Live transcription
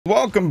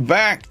Welcome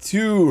back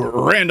to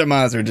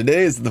Randomizer.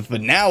 Today is the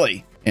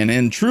finale, and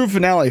in true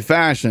finale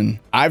fashion,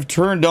 I've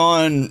turned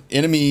on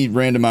enemy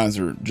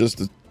randomizer just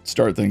to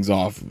start things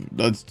off.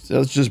 Let's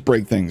just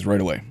break things right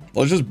away.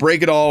 Let's just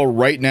break it all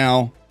right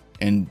now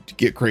and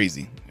get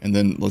crazy, and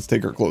then let's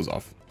take our clothes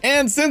off.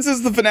 And since it's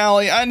the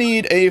finale, I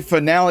need a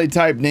finale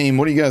type name.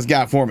 What do you guys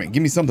got for me?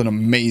 Give me something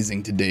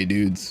amazing today,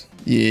 dudes.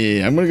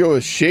 Yeah, I'm gonna go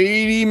with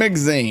Shady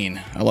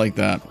McZane. I like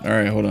that. All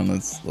right, hold on.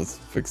 Let's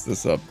fix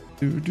this up.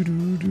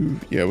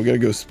 Yeah, we gotta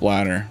go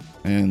splatter,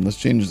 and let's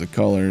change the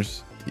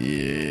colors.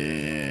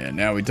 Yeah,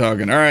 now we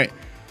talking. All right,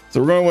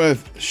 so we're going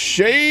with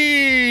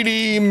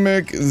Shady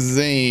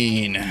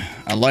McZane.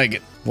 I like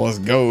it. Let's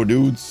go,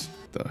 dudes.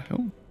 What the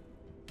hell?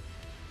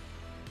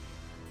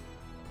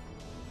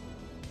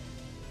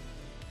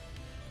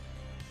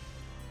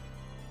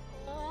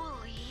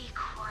 Holy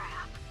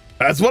crap.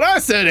 That's what I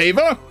said,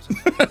 Ava.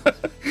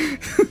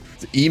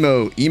 It's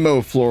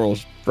emo floral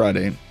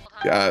Friday.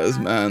 Guys,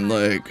 man,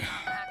 like,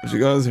 did you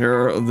guys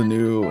hear of the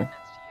new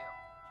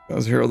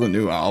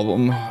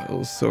album? It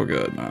was so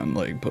good, man.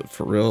 Like, but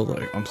for real,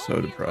 like, I'm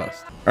so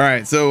depressed. All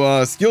right,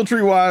 so skill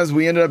tree wise,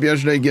 we ended up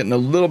yesterday getting a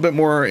little bit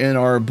more in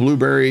our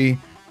blueberry.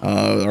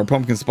 Our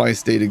pumpkin spice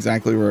stayed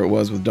exactly where it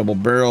was with double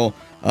barrel.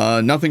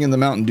 Nothing in the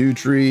Mountain Dew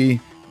tree,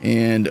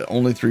 and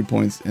only 3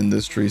 points in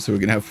this tree, so we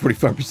can have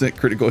 45%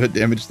 critical hit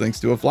damage thanks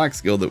to a flax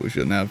skill that we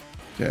shouldn't have.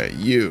 Okay,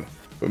 you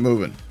quit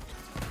moving.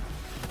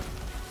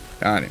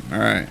 Got him. All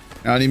right,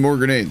 now I need more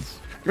grenades.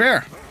 Come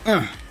here.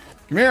 Come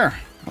here.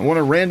 I want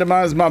to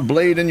randomize my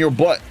blade in your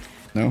butt.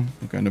 No?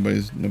 Okay,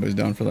 nobody's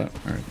down for that.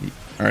 All right.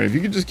 All right, if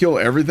you could just kill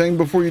everything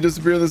before you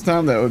disappear this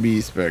time, that would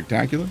be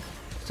spectacular.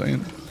 Just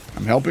saying.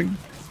 I'm helping.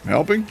 I'm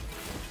helping.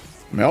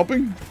 I'm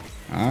helping.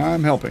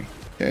 I'm helping.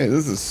 Okay,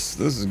 this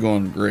is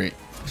going great.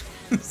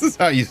 This is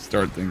how you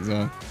start things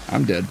off.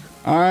 I'm dead.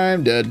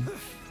 I'm dead.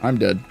 I'm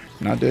dead.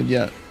 Not dead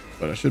yet,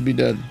 but I should be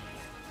dead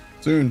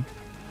soon.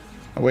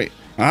 Oh, wait.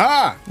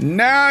 Aha!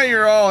 Now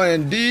you're all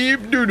in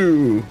deep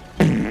doo-doo.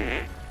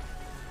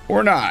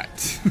 Or not.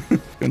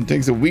 It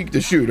takes a week to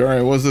shoot. All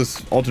right, what's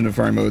this alternate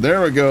firing mode?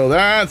 There we go.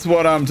 That's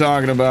what I'm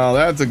talking about.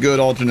 That's a good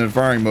alternate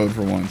firing mode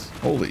for once.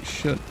 Holy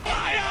shit.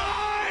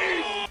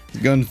 The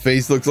gun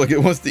face looks like it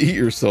wants to eat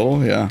your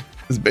soul. Yeah.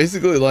 It's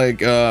basically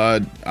like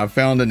I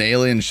found an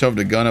alien, shoved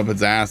a gun up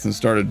its ass, and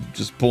started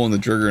just pulling the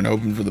trigger and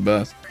hoping for the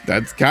best.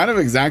 That's kind of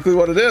exactly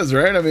what it is,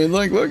 right? I mean,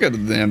 like, look at the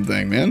damn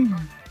thing, man.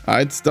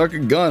 I'd stuck a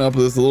gun up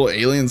this little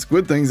alien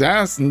squid thing's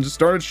ass and just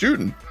started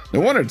shooting. No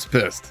wonder it's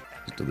pissed.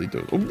 Just delete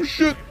those. Oh,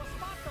 shit.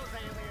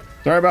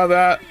 Sorry about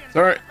that.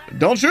 Sorry.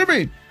 Don't shoot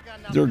me.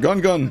 Your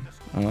gun.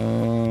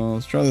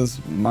 Let's try this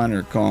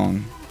minor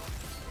Kong.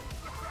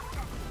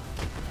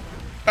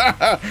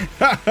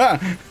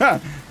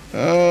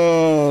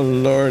 Oh,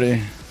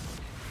 lordy.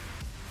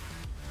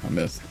 I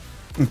missed.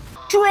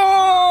 Trant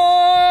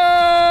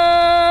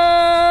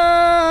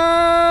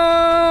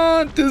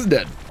is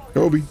dead.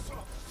 Kobe.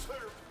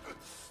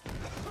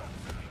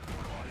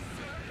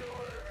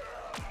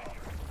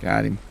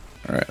 Got him.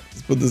 All right,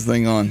 let's put this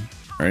thing on.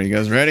 All right, you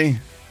guys ready?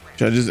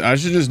 I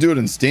should just do it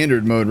in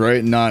standard mode,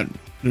 right? Not,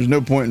 there's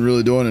no point in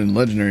really doing it in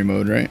legendary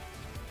mode, right?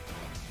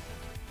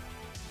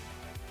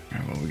 All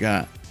right, what we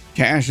got?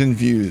 Cash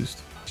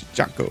infused,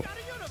 Chaco,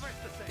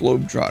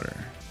 Globetrotter,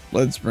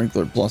 lead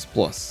sprinkler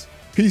plus.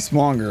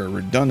 Peacemonger,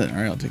 redundant. All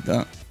right, I'll take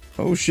that.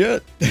 Oh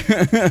shit.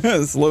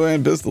 Slow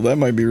hand pistol, that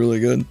might be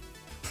really good.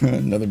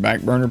 Another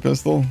back burner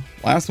pistol.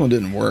 Last one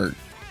didn't work.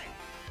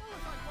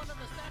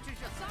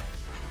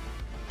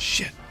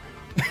 Shit.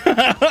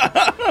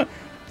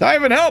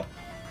 Tyven, help!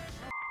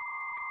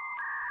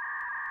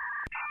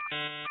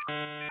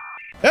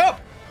 Help!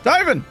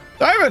 Tyven!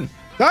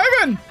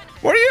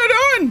 What are you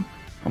doing?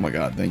 Oh my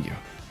god, thank you.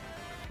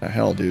 The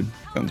hell, dude.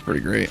 Gun's pretty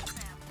great.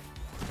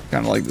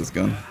 Kind of like this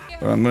gun.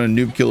 But I'm gonna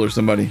noob killer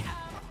somebody.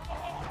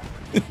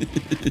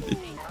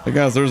 Hey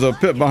guys, there's a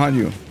pit behind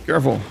you.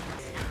 Careful.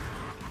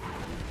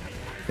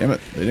 Damn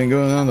it, they didn't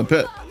go down the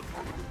pit.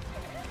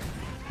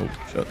 Oh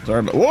shit, sorry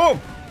about. Whoa!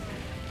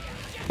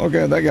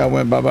 Okay, that guy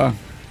went bye-bye.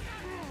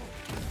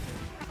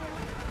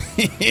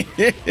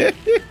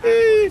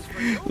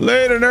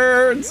 Later,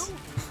 nerds.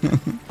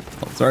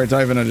 Oh, sorry,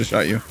 Tyven, I just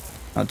shot you.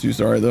 Not too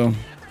sorry though.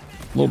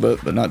 A little bit,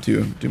 but not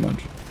too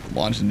much.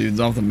 Launching dudes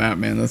off the map,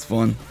 man. That's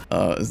fun.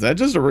 Is that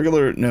just a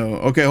regular? No.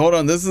 Okay, hold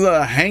on. This is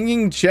a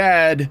hanging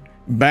Chad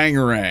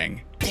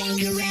bangarang.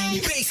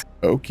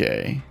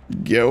 Okay,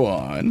 go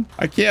on.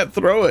 I can't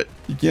throw it.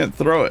 You can't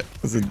throw it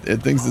because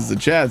it thinks it's a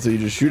Chad, so you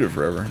just shoot it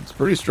forever. It's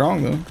pretty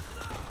strong though.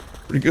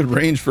 Pretty good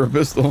range for a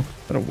pistol. Is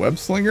that a web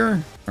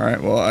slinger? All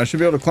right, well, I should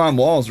be able to climb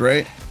walls,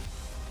 right?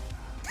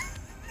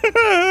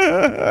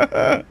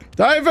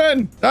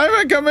 Tyven,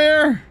 come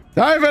here.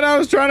 Tyven, I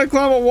was trying to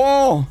climb a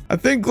wall. I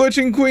think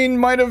Glitching Queen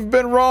might have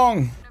been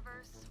wrong.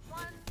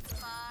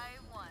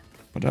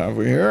 What have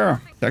we here?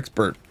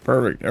 Texpert.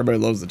 Perfect. Everybody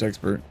loves the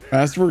Texpert.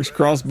 Masterworks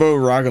crossbow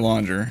rocket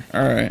launcher.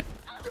 All right.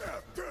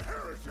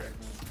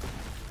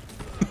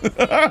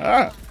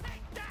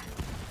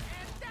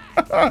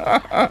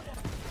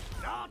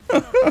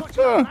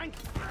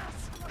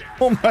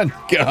 Oh my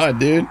god,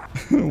 dude.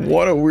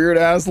 What a weird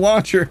ass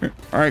launcher.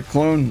 All right,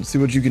 clone, see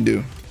what you can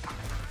do.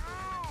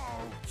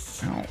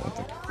 Ow, what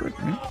the frick,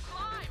 man?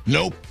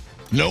 Nope.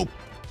 Nope.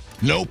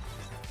 Nope.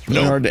 It's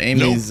really hard to aim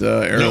these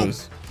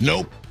arrows.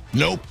 Nope.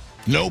 Nope.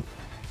 Nope.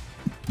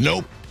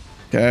 Nope.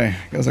 Okay,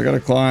 guess I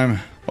gotta climb.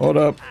 Hold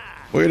up.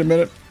 Wait a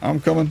minute. I'm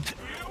coming.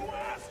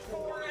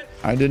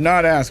 I did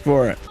not ask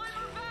for it.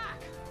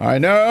 I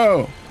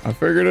know. I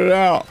figured it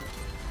out.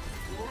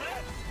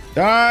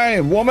 Die,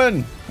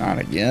 woman. Not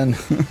again.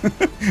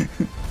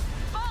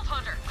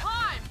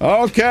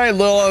 Okay,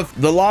 Lilith.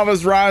 The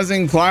lava's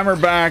rising. Climb her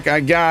back. I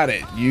got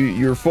it.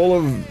 You're full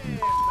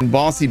of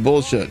bossy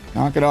bullshit.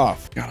 Knock it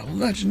off. Got a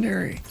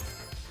legendary.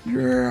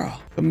 Yeah.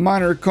 The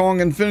Minor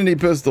Kong Infinity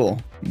Pistol.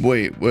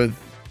 Wait, with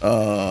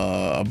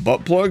a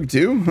butt plug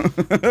too?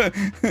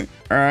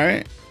 All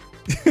right.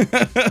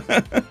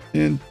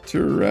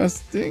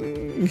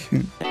 Interesting.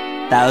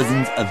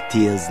 Thousands of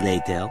tears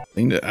later.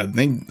 I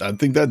think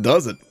that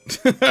does it.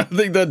 I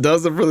think that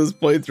does it for this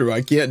playthrough.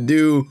 I can't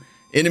do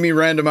enemy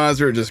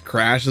randomizer. It just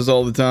crashes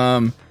all the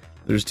time.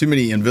 There's too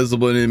many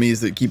invisible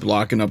enemies that keep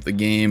locking up the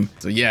game.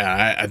 So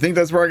yeah, I think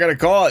that's where I gotta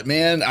call it,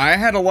 man. I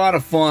had a lot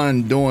of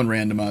fun doing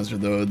randomizer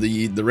though.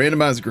 The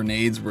randomized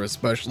grenades were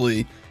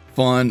especially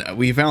fun.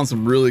 We found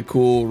some really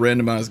cool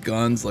randomized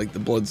guns like the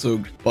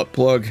blood-soaked butt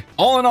plug.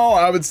 All in all,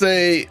 I would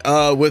say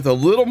with a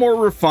little more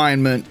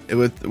refinement,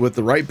 with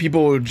the right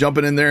people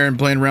jumping in there and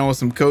playing around with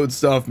some code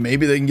stuff,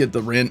 maybe they can get the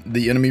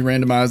enemy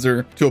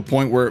randomizer to a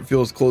point where it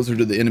feels closer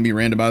to the enemy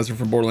randomizer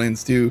from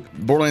Borderlands 2.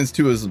 Borderlands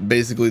 2 is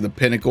basically the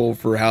pinnacle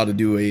for how to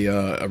do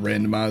a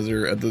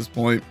randomizer at this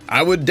point.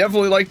 I would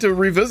definitely like to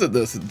revisit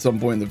this at some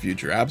point in the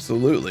future.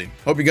 Absolutely.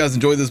 Hope you guys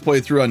enjoyed this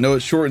playthrough. I know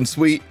it's short and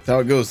sweet. That's how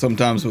it goes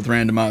sometimes with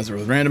randomizer.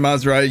 With randomizer,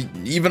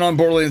 even on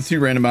Borderlands 2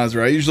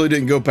 randomizer, I usually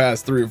didn't go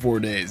past 3 or 4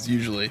 days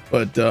usually,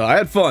 but I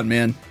had fun,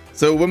 man.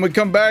 So when we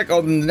come back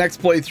on the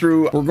next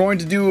playthrough, we're going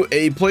to do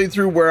a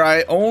playthrough where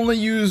I only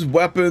use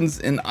weapons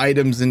and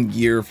items and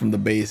gear from the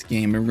base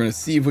game. And we're going to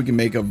see if we can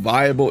make a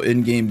viable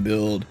in-game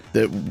build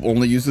that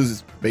only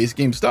uses base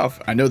game stuff.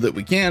 I know that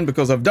we can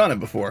because I've done it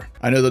before.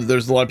 I know that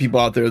there's a lot of people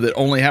out there that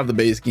only have the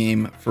base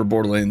game for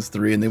Borderlands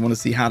 3 and they want to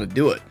see how to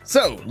do it.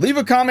 So leave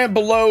a comment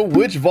below,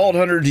 which Vault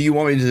Hunter do you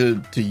want me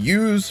to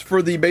use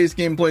for the base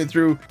game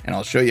playthrough, and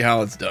I'll show you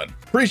how it's done.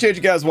 Appreciate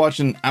you guys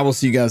watching. I will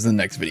see you guys in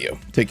the next video.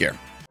 Take care.